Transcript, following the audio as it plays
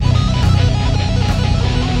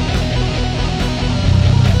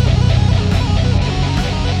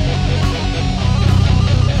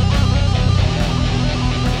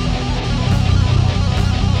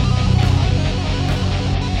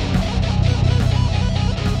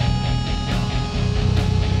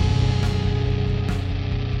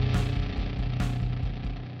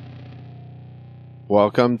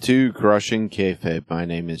Welcome to Crushing Kayfabe. My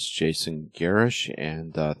name is Jason Garish,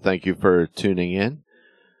 and thank you for tuning in.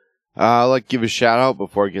 I'd like to give a shout out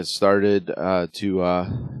before I get started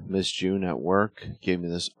to Miss June at work. Gave me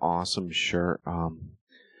this awesome shirt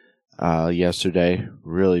yesterday.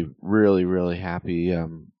 Really happy.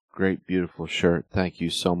 Great, beautiful shirt. Thank you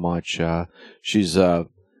so much. She's a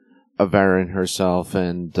veteran herself,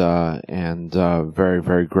 and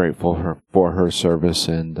very grateful for her service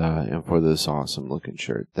and for this awesome looking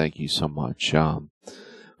shirt. Thank you so much.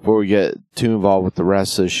 Before we get too involved with the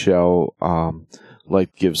rest of the show, I'd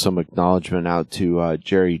like to give some acknowledgement out to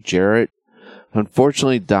Jerry Jarrett.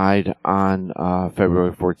 Unfortunately, died on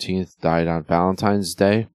February 14th. Died on Valentine's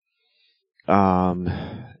Day.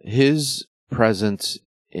 His presence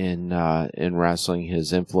in wrestling,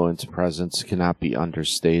 his influence, presence cannot be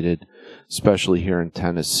understated, especially here in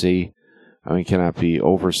Tennessee. I mean, cannot be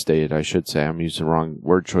overstated, I should say. I'm using the wrong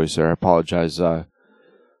word choice there. I apologize.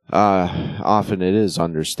 Often it is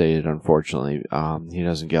understated, unfortunately. He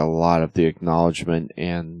doesn't get a lot of the acknowledgement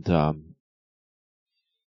and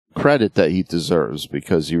credit that he deserves,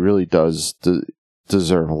 because he really does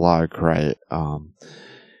deserve a lot of credit.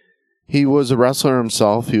 He was a wrestler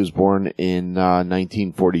himself. He was born in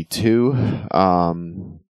 1942,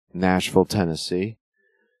 Nashville, Tennessee.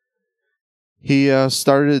 He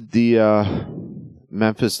started the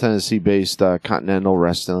Memphis, Tennessee-based Continental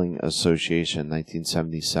Wrestling Association in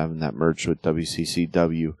 1977 that merged with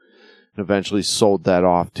WCCW, and eventually sold that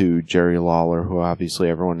off to Jerry Lawler, who obviously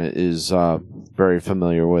everyone is very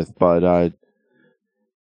familiar with. But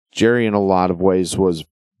Jerry, in a lot of ways, was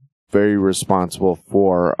very responsible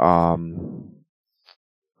for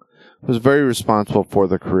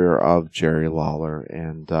the career of Jerry Lawler,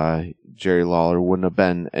 and Jerry Lawler wouldn't have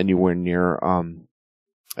been anywhere near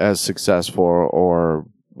as successful or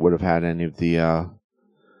would have had any of the a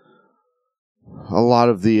lot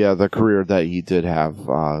of the career that he did have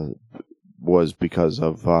was because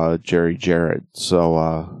of Jerry Jarrett.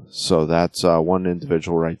 So that's one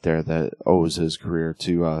individual right there that owes his career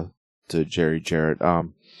to Jerry Jarrett.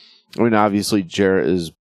 I mean, obviously, Jarrett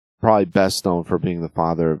is probably best known for being the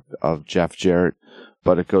father of Jeff Jarrett,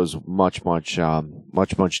 but it goes much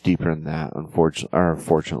deeper than that.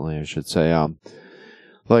 Fortunately, I should say.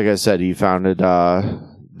 Like I said, he founded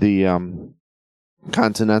the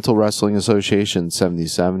Continental Wrestling Association in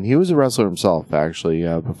 '77. He was a wrestler himself, actually.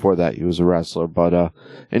 Before that, he was a wrestler, but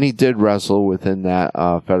and he did wrestle within that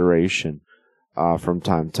federation from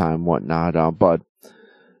time to time, whatnot. But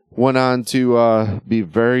went on to be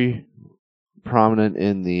very prominent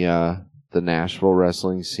in the Nashville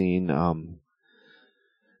wrestling scene.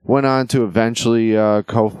 Went on to eventually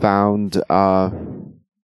co-found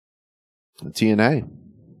TNA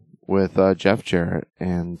with Jeff Jarrett,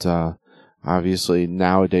 and obviously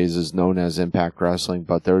nowadays is known as Impact Wrestling,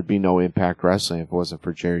 but there would be no Impact Wrestling if it wasn't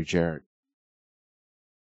for Jerry Jarrett.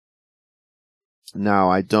 Now,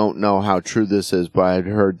 I don't know how true this is, but I'd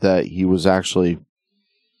heard that he was actually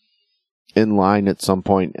in line at some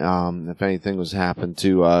point, if anything was happened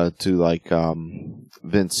to like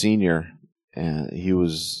Vince Sr., and he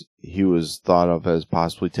was thought of as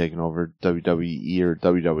possibly taking over WWE or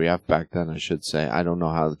WWF back then, I should say. I don't know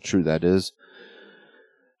how true that is.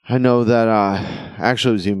 I know that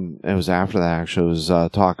actually it was after that. Actually, it was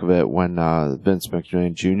talk of it when Vince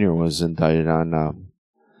McMahon Jr. was indicted on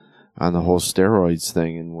the whole steroids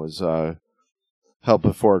thing and was held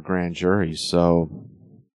before a grand jury. So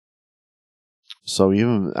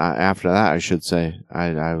even after that, I should say,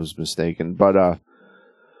 I was mistaken. But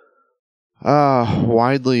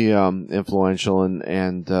widely influential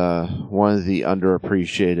and one of the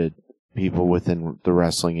underappreciated people within the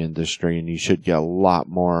wrestling industry, and he should get a lot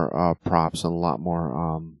more props and a lot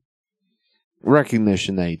more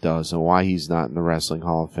recognition that he does. And why he's not in the Wrestling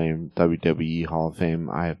Hall of Fame, WWE Hall of Fame,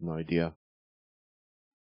 I have no idea.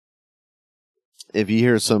 If you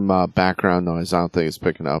hear some background noise, I don't think it's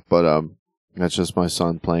picking up, but that's just my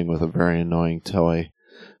son playing with a very annoying toy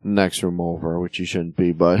next room over, which he shouldn't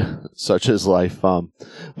be, but such is life.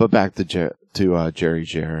 But back to Jerry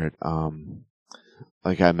Jarrett.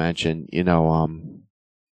 Like I mentioned,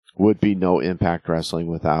 would be no Impact Wrestling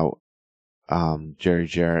without Jerry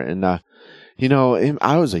Jarrett. And I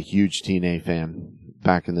was a huge TNA fan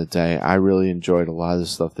back in the day. I really enjoyed a lot of the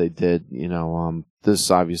stuff they did. This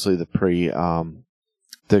is obviously the pre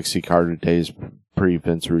Dixie Carter days, pre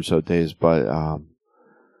Vince Russo days, but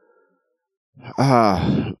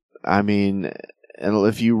I mean, and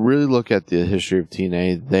if you really look at the history of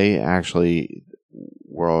TNA, they actually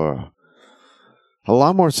were a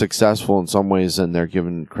lot more successful in some ways than they're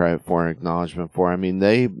given credit for and acknowledgement for. I mean,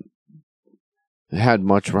 they had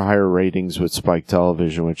much higher ratings with Spike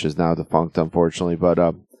Television, which is now defunct, unfortunately.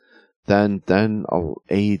 But then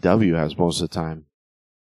AEW has most of the time.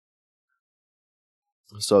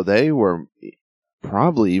 So they were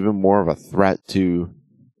probably even more of a threat to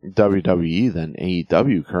WWE than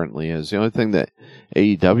AEW currently is. The only thing that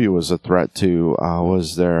AEW was a threat to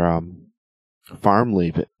was their farm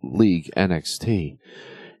league NXT.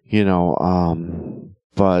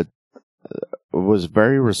 But was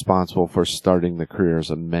very responsible for starting the careers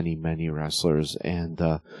of many, many wrestlers, and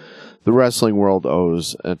the wrestling world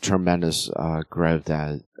owes a tremendous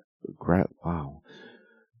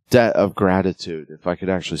debt of gratitude. If I could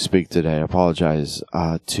actually speak today, I apologize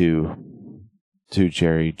to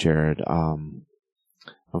Jerry Jarrett.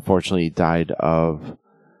 Unfortunately, he died of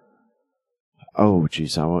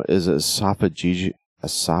is it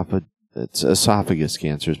it's esophagus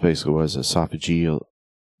cancer. Is basically what it is, esophageal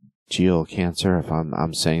cancer. If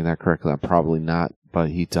I'm saying that correctly, I'm probably not. But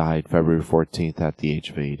he died February 14th at the age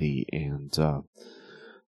of 80, and the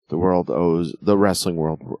wrestling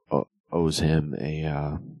world owes him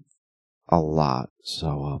a lot.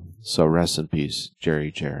 So rest in peace,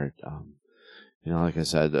 Jerry Jarrett. Like I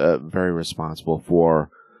said, very responsible for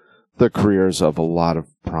the careers of a lot of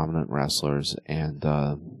prominent wrestlers and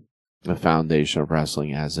the foundation of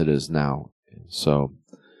wrestling as it is now. So,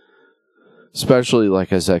 especially,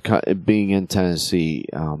 like I said, being in Tennessee,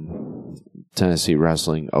 Tennessee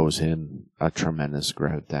wrestling owes him a tremendous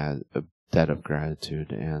debt of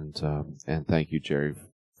gratitude. And thank you, Jerry,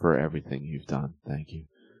 for everything you've done. Thank you.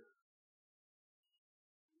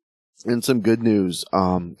 And some good news.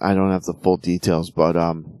 I don't have the full details,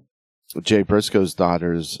 but Jay Briscoe's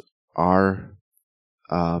daughters are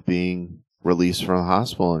being released from the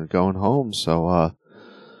hospital and going home. So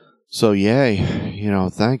yay!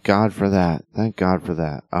 Thank God for that. Thank God for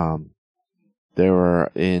that. They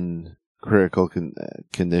were in critical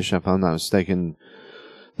condition, if I'm not mistaken.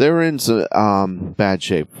 They were in some bad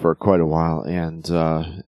shape for quite a while, and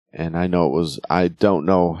I know it was. I don't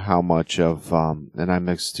know how much of and I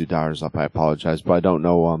mixed two daughters up. I apologize, but I don't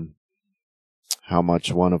know how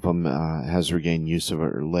much one of them has regained use of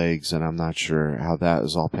her legs, and I'm not sure how that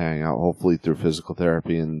is all panning out. Hopefully, through physical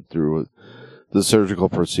therapy and through the surgical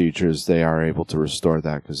procedures, they are able to restore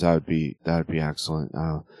that, because that would be excellent.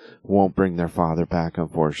 Won't bring their father back,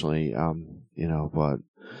 unfortunately.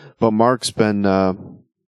 But Mark's been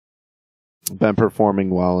performing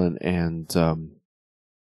well and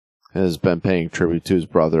has been paying tribute to his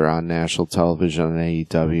brother on national television on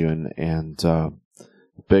AEW, and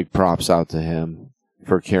big props out to him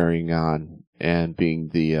for carrying on and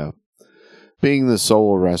being the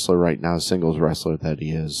solo wrestler right now, singles wrestler that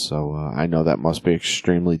he is. So I know that must be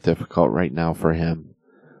extremely difficult right now for him,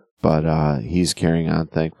 but he's carrying on,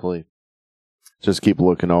 thankfully. Just keep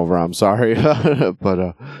looking over. I'm sorry,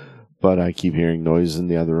 but I keep hearing noise in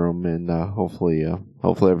the other room, and hopefully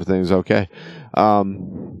everything's okay.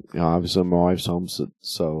 Obviously my wife's home,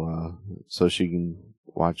 so she can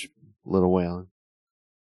watch Little Waylon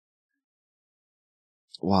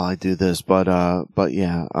while I do this. But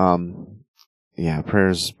yeah,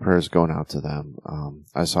 prayers going out to them.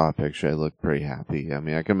 I saw a picture. They looked pretty happy. I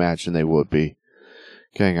mean, I can imagine they would be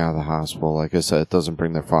getting out of the hospital. Like I said, it doesn't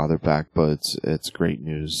bring their father back, but it's great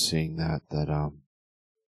news seeing that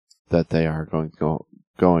they are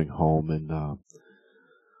going home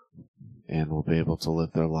and will be able to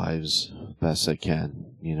live their lives best they can.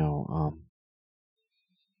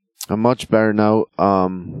 A much better note,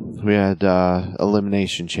 we had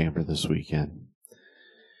Elimination Chamber this weekend.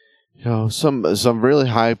 Some really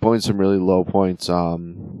high points, some really low points.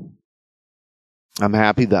 I'm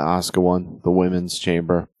happy that Asuka won the women's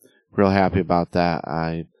chamber. Real happy about that.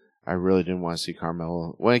 I really didn't want to see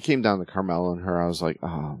Carmella. When it came down to Carmella and her, I was like,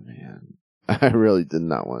 oh man, I really did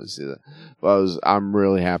not want to see that. But I'm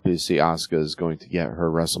really happy to see Asuka is going to get her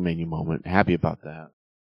WrestleMania moment. Happy about that.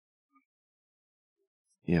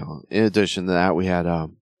 In addition to that, we had the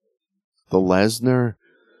Lesnar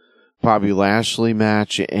Bobby Lashley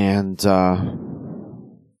match, and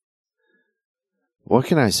what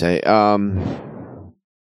can I say?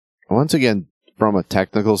 Once again, from a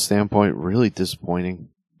technical standpoint, really disappointing.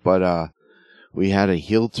 But we had a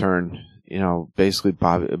heel turn, basically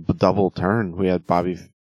a double turn. We had Bobby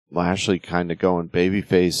Lashley kind of going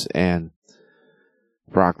babyface and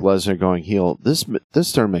Brock Lesnar going heel. This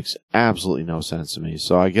turn makes absolutely no sense to me.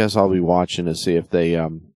 So I guess I'll be watching to see if they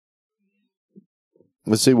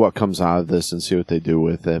let's see what comes out of this and see what they do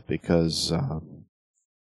with it, because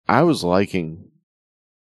I was liking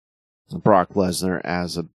Brock Lesnar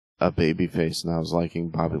as a babyface, and I was liking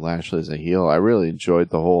Bobby Lashley as a heel. I really enjoyed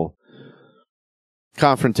the whole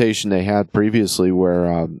confrontation they had previously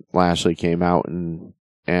where Lashley came out and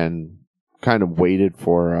kind of waited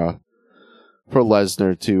for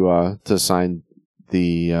Lesnar to sign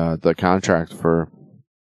the contract for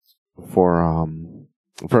the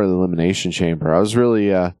Elimination Chamber. I was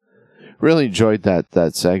really enjoyed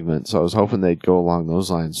that segment, so I was hoping they'd go along those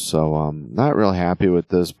lines. So not real happy with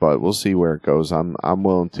this, but we'll see where it goes. I'm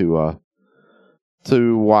willing to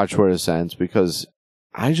watch where this ends because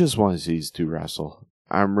I just want to see these two wrestle.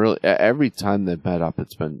 I'm really, every time they've met up,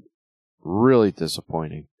 it's been really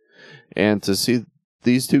disappointing. And to see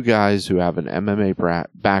these two guys who have an MMA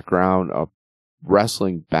background, a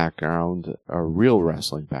wrestling background, a real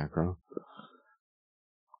wrestling background,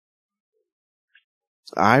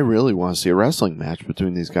 I really want to see a wrestling match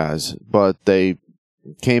between these guys. But they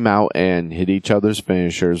came out and hit each other's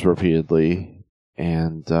finishers repeatedly,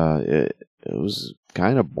 and it was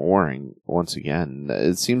kind of boring once again.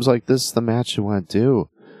 It seems like this is the match you want to do.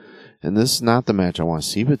 And this is not the match I want to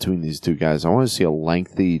see between these two guys. I want to see a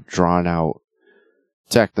lengthy, drawn-out,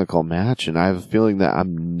 technical match. And I have a feeling that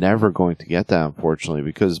I'm never going to get that, unfortunately,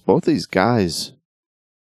 because both these guys,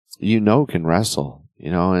 can wrestle.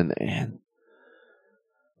 And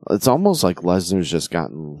it's almost like Lesnar's just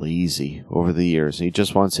gotten lazy over the years. He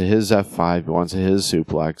just wants his F5, he wants his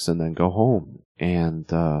suplex, and then go home. And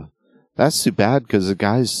that's too bad because the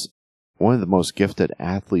guy's one of the most gifted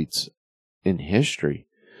athletes in history.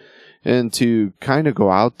 And to kind of go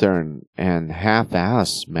out there and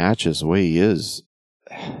half-ass matches the way he is,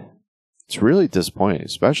 it's really disappointing,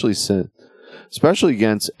 especially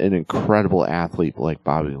against an incredible athlete like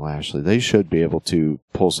Bobby Lashley. They should be able to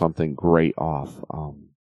pull something great off.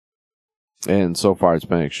 And so far, it's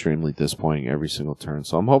been extremely disappointing every single turn.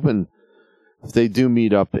 So I'm hoping if they do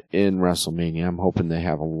meet up in WrestleMania, I'm hoping they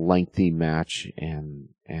have a lengthy match and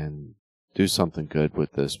do something good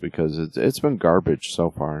with this because it's been garbage so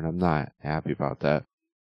far, and I'm not happy about that.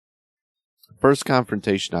 First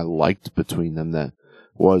confrontation I liked between them that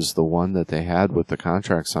was the one that they had with the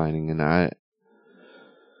contract signing, and I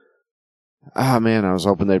was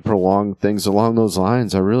hoping they'd prolong things along those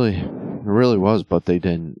lines. I really was, but they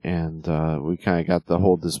didn't, and we kind of got the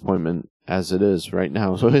whole disappointment as it is right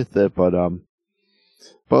now with it.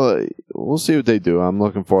 But we'll see what they do. I'm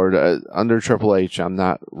looking forward. Under Triple H, I'm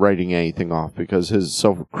not writing anything off because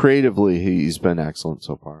creatively he's been excellent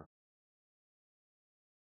so far.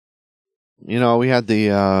 We had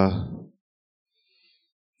the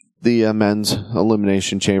men's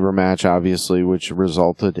Elimination Chamber match, obviously, which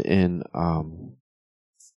resulted in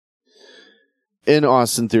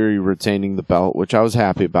Austin Theory retaining the belt, which I was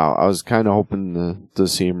happy about. I was kind of hoping to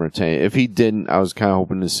see him retain. If he didn't, I was kind of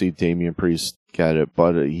hoping to see Damian Priest get it,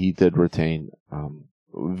 but he did retain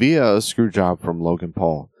via a screw job from Logan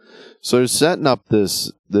Paul. So they're setting up this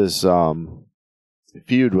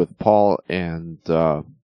feud with Paul and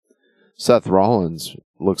Seth Rollins.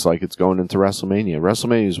 Looks like it's going into WrestleMania.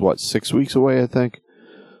 WrestleMania is 6 weeks away, I think.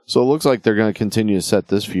 So it looks like they're going to continue to set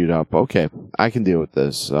this feud up. Okay, I can deal with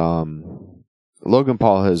this. Logan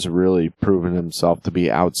Paul has really proven himself to be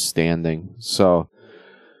outstanding. So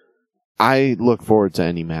I look forward to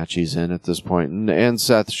any match he's in at this point. And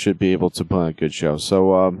Seth should be able to put on a good show.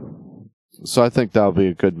 So I think that'll be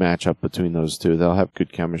a good matchup between those two. They'll have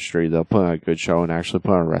good chemistry. They'll put on a good show and actually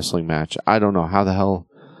put on a wrestling match. I don't know how the hell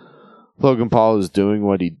Logan Paul is doing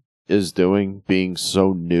what he is doing, being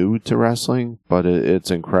so new to wrestling, but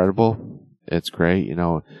it's incredible. It's great.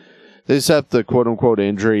 They set up the quote-unquote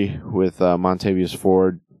injury with Montavious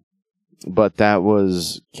Ford, but that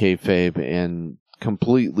was kayfabe and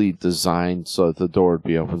completely designed so that the door would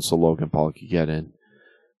be open so Logan Paul could get in.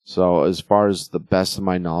 So as far as the best of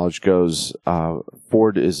my knowledge goes,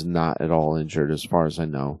 Ford is not at all injured as far as I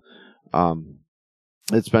know.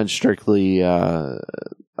 It's been strictly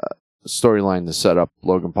storyline to set up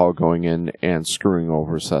Logan Paul going in and screwing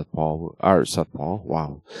over Seth Rollins,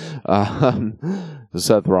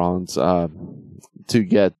 to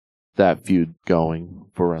get that feud going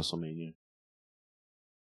for WrestleMania.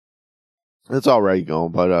 It's already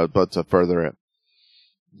going, but to further it.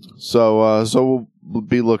 So we'll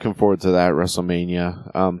be looking forward to that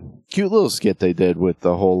WrestleMania. Cute little skit they did with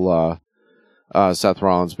the whole Seth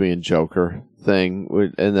Rollins being Joker thing,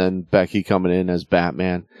 and then Becky coming in as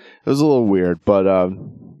Batman. It was a little weird, but it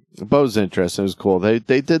was interesting. It was cool. They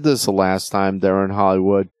did this the last time they were in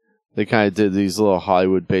Hollywood. They kind of did these little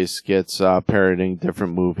Hollywood-based skits parodying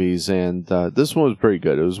different movies, and this one was pretty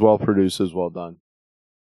good. It was well produced, it was well done.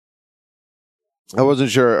 I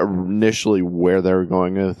wasn't sure initially where they were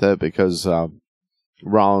going with it because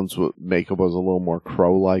Rollins' makeup was a little more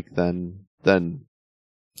Crow-like than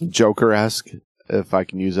Joker-esque, if I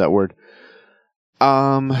can use that word.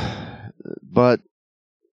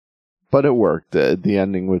 But it worked. The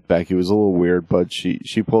ending with Becky was a little weird, but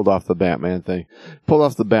she pulled off the Batman thing, pulled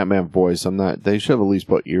off the Batman voice. They should have at least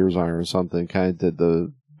put ears on her or something. Kind of did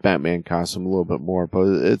the Batman costume a little bit more, but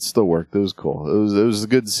it still worked. It was cool. It was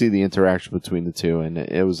good to see the interaction between the two, and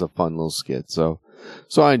it was a fun little skit. So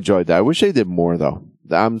I enjoyed that. I wish they did more though.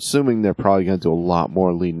 I'm assuming they're probably going to do a lot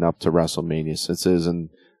more leading up to WrestleMania, since it is in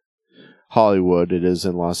Hollywood, it is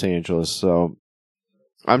in Los Angeles. So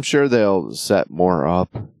I'm sure they'll set more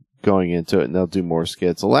up going into it, and they'll do more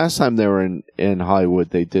skits. The last time they were in Hollywood,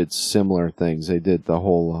 they did similar things. They did the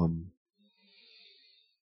whole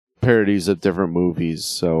parodies of different movies.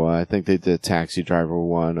 So I think they did Taxi Driver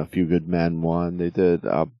 1, A Few Good Men 1. They did,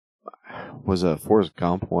 was a Forrest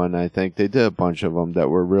Gump one. I think they did a bunch of them that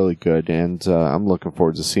were really good, and I'm looking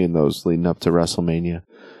forward to seeing those leading up to WrestleMania.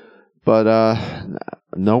 But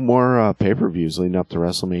no more pay-per-views leading up to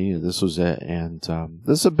WrestleMania. This was it, and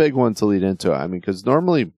this is a big one to lead into. I mean, because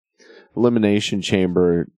normally Elimination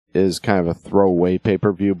Chamber is kind of a throwaway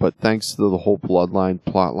pay-per-view, but thanks to the whole Bloodline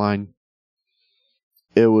plotline,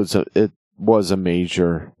 it was a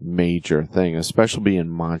major thing, especially being in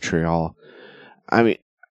Montreal. I mean,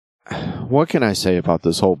 what can I say about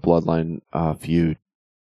this whole Bloodline feud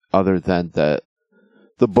other than that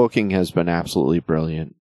the booking has been absolutely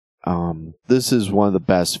brilliant. This is one of the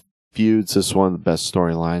best feuds. This is one of the best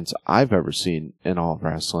storylines I've ever seen in all of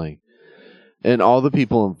wrestling. And all the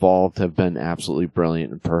people involved have been absolutely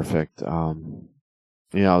brilliant and perfect. The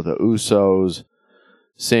Usos,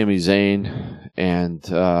 Sami Zayn, and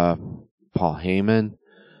Paul Heyman,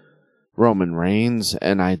 Roman Reigns,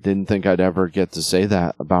 and I didn't think I'd ever get to say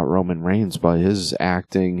that about Roman Reigns, but his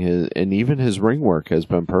acting, and even his ring work has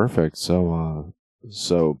been perfect. So this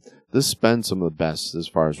has been some of the best as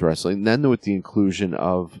far as wrestling. And then with the inclusion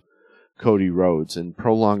of Cody Rhodes and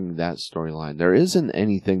prolonging that storyline, there isn't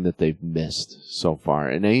anything that they've missed so far,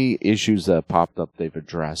 and any issues that have popped up they've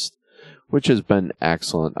addressed, which has been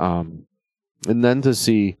excellent. And then to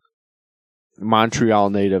see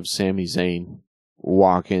Montreal native Sami Zayn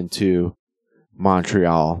walk into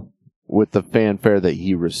Montreal with the fanfare that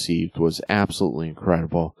he received was absolutely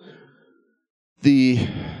incredible. The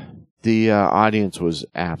audience was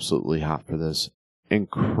absolutely hot for this.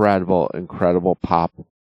 Incredible pop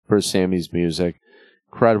for Sammy's music.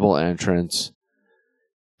 Incredible entrance.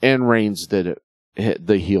 And Reigns hit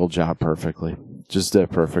the heel job perfectly. Just did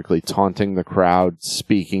it perfectly. Taunting the crowd,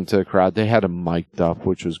 speaking to the crowd. They had him mic'd up,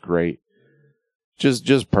 which was great.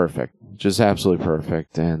 Just perfect. Just absolutely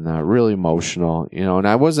perfect. And really emotional. And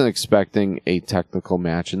I wasn't expecting a technical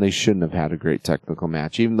match, and they shouldn't have had a great technical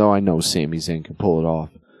match, even though I know Sami Zayn can pull it off.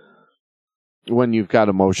 When you've got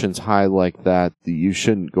emotions high like that, you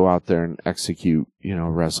shouldn't go out there and execute,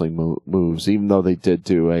 wrestling moves, even though they did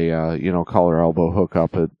do a, collar elbow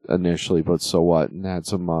hookup initially, but so what? And had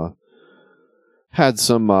some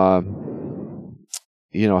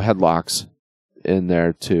headlocks in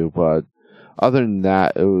there too. But other than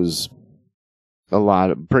that, it was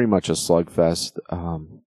pretty much a slugfest.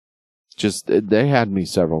 They had me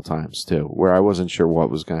several times too, where I wasn't sure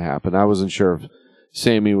what was going to happen. I wasn't sure if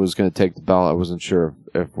Sammy was going to take the belt. I wasn't sure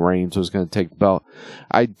if Reigns was going to take the belt.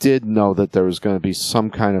 I did know that there was going to be some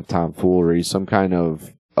kind of tomfoolery, some kind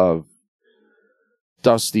of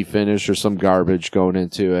dusty finish or some garbage going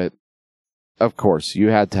into it. Of course, you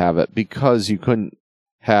had to have it because you couldn't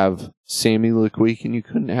have Sammy look weak and you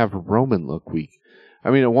couldn't have Roman look weak.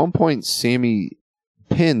 I mean, at one point, Sammy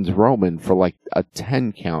pinned Roman for like a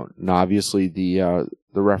 10 count, and obviously the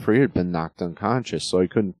referee had been knocked unconscious, so he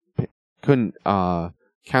couldn't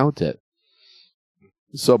count it.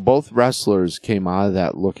 So both wrestlers came out of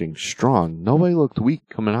that looking strong. Nobody looked weak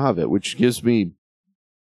coming out of it, which gives me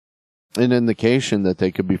an indication that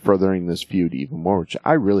they could be furthering this feud even more, which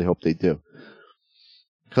I really hope they do.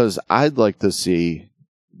 Because I'd like to see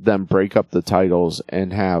them break up the titles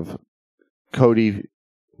and have Cody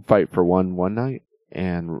fight for one night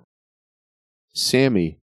and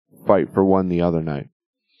Sammy fight for one the other night.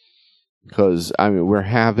 Because, I mean, we're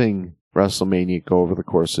having WrestleMania go over the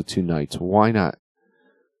course of 2 nights. Why not?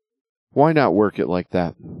 Why not work it like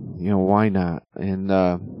that? Why not? And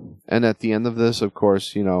at the end of this, of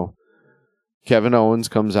course, Kevin Owens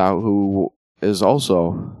comes out, who is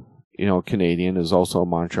also, Canadian, is also a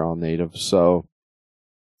Montreal native. So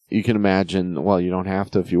you can imagine, well, you don't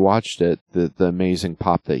have to if you watched it, the amazing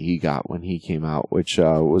pop that he got when he came out, which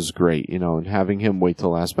was great, and having him wait till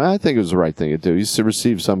last minute, I think it was the right thing to do. He's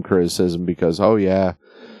received some criticism because, he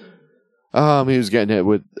was getting hit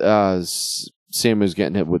with, Sam was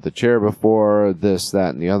getting hit with the chair before, this,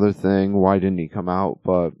 that, and the other thing. Why didn't he come out?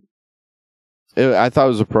 But I thought it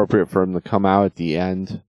was appropriate for him to come out at the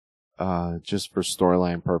end, just for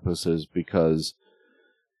storyline purposes, because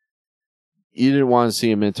you didn't want to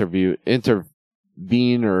see him intervene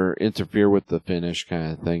or interfere with the finish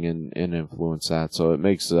kind of thing and influence that. So it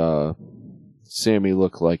makes Sammy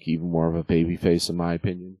look like even more of a babyface, in my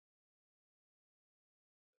opinion.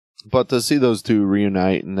 But to see those two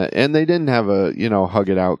reunite, and they didn't have a, hug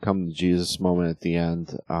it out, come to Jesus moment at the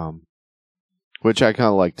end, which I kind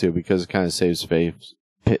of like too, because it kind of saves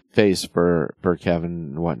face for Kevin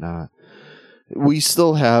and whatnot. We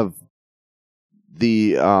still have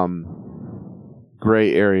the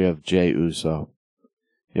gray area of Jey Uso.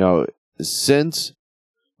 Since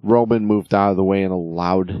Roman moved out of the way and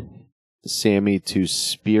allowed Sammy to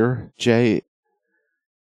spear Jey,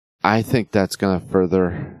 I think that's going to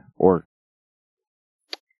further, or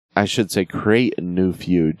I should say, create a new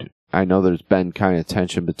feud. I know there's been kind of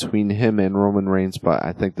tension between him and Roman Reigns, but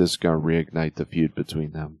I think this is going to reignite the feud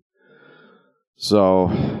between them.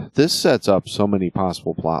 So this sets up so many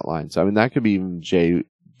possible plot lines. I mean, that could be even Jey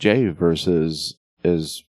versus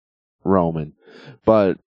Roman.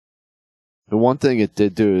 But the one thing it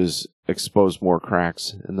did do is expose more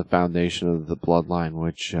cracks in the foundation of the bloodline,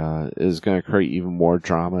 which is going to create even more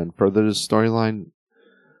drama and further the storyline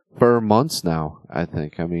for months now, I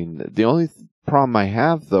think. I mean, the only problem I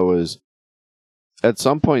have, though, is at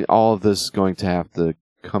some point all of this is going to have to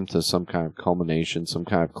come to some kind of culmination, some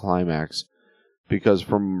kind of climax, because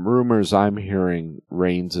from rumors I'm hearing,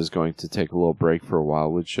 Reigns is going to take a little break for a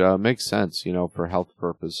while, which makes sense, for health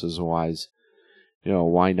purposes wise.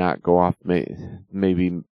 Why not go off,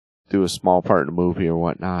 maybe do a small part in a movie or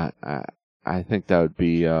whatnot. I think that would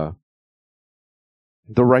be the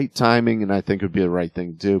right timing, and I think it would be the right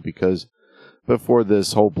thing to do, because before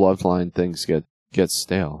this whole bloodline things get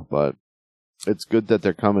stale. But it's good that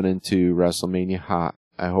they're coming into WrestleMania hot.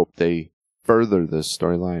 I hope they further this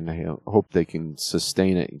storyline. I hope they can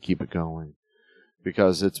sustain it and keep it going,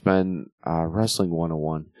 because it's been Wrestling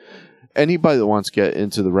 101. Anybody that wants to get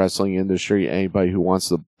into the wrestling industry, anybody who wants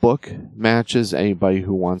to book matches, anybody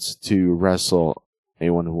who wants to wrestle,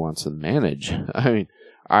 anyone who wants to manage, I mean,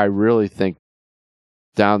 I really think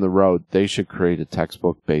down the road they should create a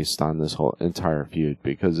textbook based on this whole entire feud,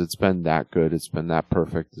 because it's been that good, it's been that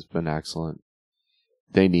perfect, it's been excellent.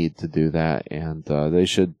 They need to do that, and they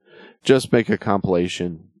should just make a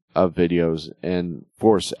compilation of videos and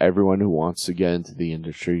force everyone who wants to get into the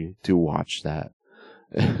industry to watch that.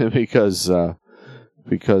 because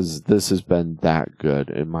this has been that good,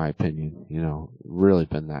 in my opinion. Really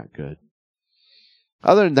been that good.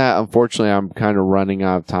 Other than that, unfortunately, I'm kind of running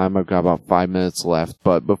out of time. I've got about 5 minutes left.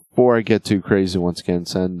 But before I get too crazy, once again,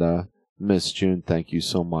 send Miss June, thank you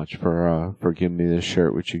so much for giving me this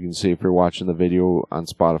shirt, which you can see if you're watching the video on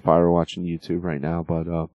Spotify or watching YouTube right now.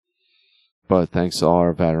 But thanks to all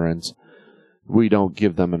our veterans. We don't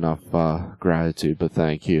give them enough gratitude, but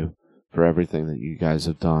thank you for everything that you guys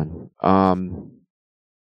have done.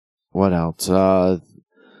 What else?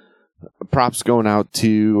 Props going out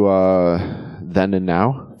to Then and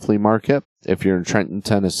Now Flea Market. If you're in Trenton,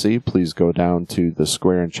 Tennessee, please go down to the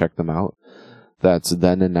square and check them out. That's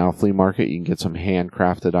Then and Now Flea Market. You can get some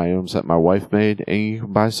handcrafted items that my wife made, and you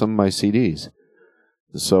can buy some of my CDs.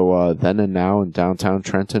 So Then and Now in downtown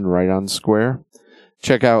Trenton, right on the square.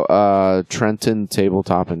 Check out Trenton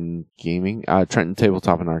Tabletop and Gaming, Trenton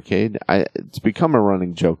Tabletop and Arcade. It's become a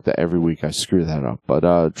running joke that every week I screw that up.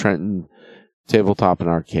 But Trenton Tabletop and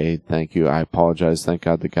Arcade, thank you. I apologize. Thank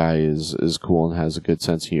God the guy is cool and has a good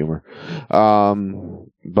sense of humor.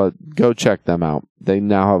 But go check them out. They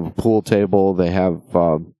now have a pool table. They have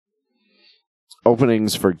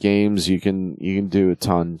openings for games. You can do a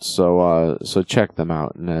ton. So check them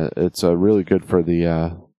out. And it's really good for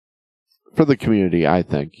the community, I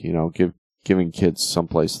think. Giving kids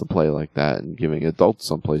someplace to play like that, and giving adults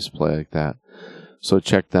someplace to play like that. So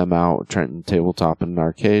check them out, Trenton Tabletop and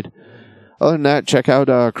Arcade. Other than that, check out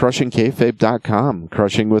CrushingKayfabe.com,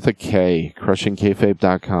 crushing with a K,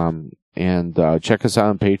 CrushingKayfabe.com, and check us out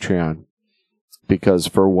on Patreon, because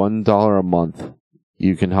for $1 a month,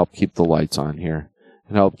 you can help keep the lights on here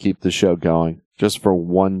and help keep the show going. Just for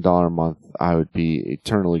 $1 a month, I would be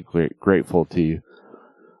eternally grateful to you.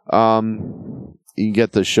 You can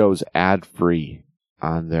get the shows ad-free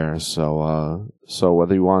on there, so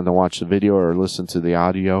whether you want to watch the video or listen to the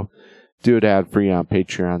audio, do it ad-free on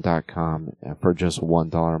patreon.com for just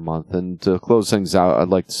 $1 a month. And to close things out, I'd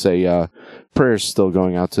like to say prayers still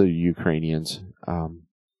going out to the Ukrainians. Give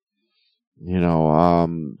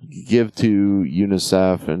to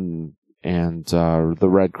UNICEF and the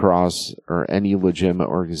Red Cross or any legitimate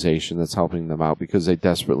organization that's helping them out, because they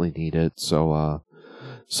desperately need it. So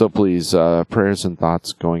So please, prayers and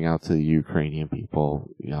thoughts going out to the Ukrainian people.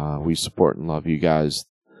 We support and love you guys.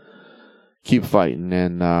 Keep fighting,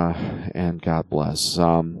 and God bless.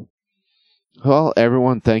 Well,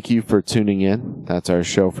 everyone, thank you for tuning in. That's our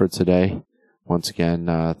show for today. Once again,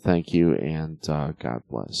 thank you, and God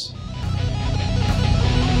bless.